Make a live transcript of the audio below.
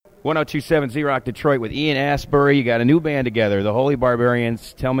1027 ZRock Detroit with Ian Astbury. You got a new band together, the Holy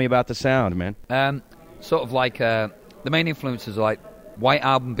Barbarians. Tell me about the sound, man. Sort of like the main influences are like White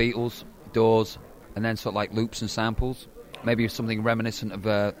Album, Beatles, Doors, and then sort of like loops and samples. Maybe something reminiscent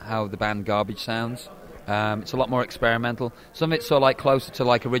of how the band Garbage sounds. It's a lot more experimental. Some of it's sort of like closer to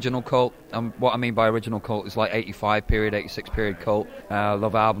like original Cult. What I mean by original Cult is like 85 period, 86 period Cult,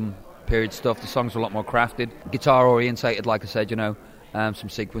 Love Album period stuff. The songs are a lot more crafted, guitar orientated, like I said, some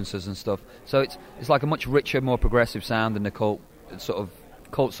sequences and stuff. So it's like a much richer, more progressive sound than the Cult.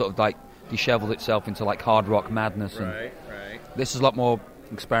 Cult sort of like disheveled itself into like hard rock madness. Right. This is a lot more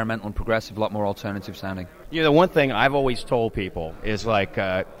experimental and progressive, a lot more alternative sounding. The one thing I've always told people is like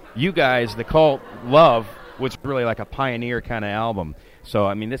you guys, the Cult, love what's really like a pioneer kind of album. So,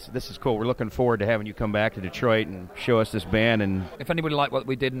 I mean, this is cool. We're looking forward to having you come back to Detroit and show us this band. And if anybody liked what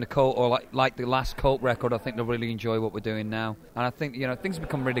we did in the Cult or like the last Cult record, I think they'll really enjoy what we're doing now. And I think, things have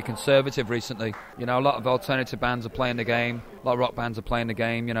become really conservative recently. A lot of alternative bands are playing the game. A lot of rock bands are playing the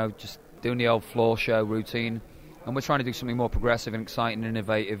game, just doing the old floor show routine. And we're trying to do something more progressive and exciting and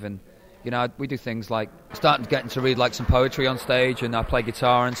innovative. And, we do things like getting to read like some poetry on stage, and I play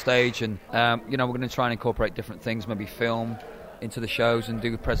guitar on stage. And, we're going to try and incorporate different things, maybe film into the shows and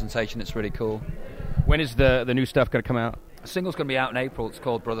do a presentation that's really cool. When is the new stuff going to come out? The single's going to be out in April. It's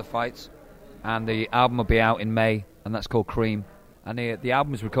called Brother Fights. And the album will be out in May, and that's called Cream. And the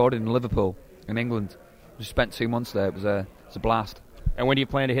album was recorded in Liverpool, in England. We spent 2 months there. It was a blast. And when do you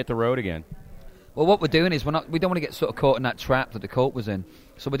plan to hit the road again? Well, what we're doing is we don't want to get sort of caught in that trap that the Cult was in.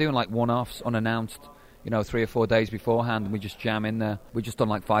 So we're doing like one-offs, unannounced, 3 or 4 days beforehand, and we just jam in there. We've just done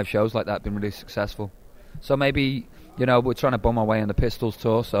like 5 shows like that, been really successful. So maybe, we're trying to bum our way on the Pistols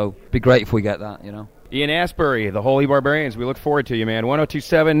tour, so it'd be great if we get that, Ian Astbury, the Holy Barbarians, we look forward to you, man.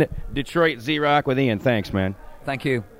 1027 Detroit ZRock with Ian. Thanks, man. Thank you.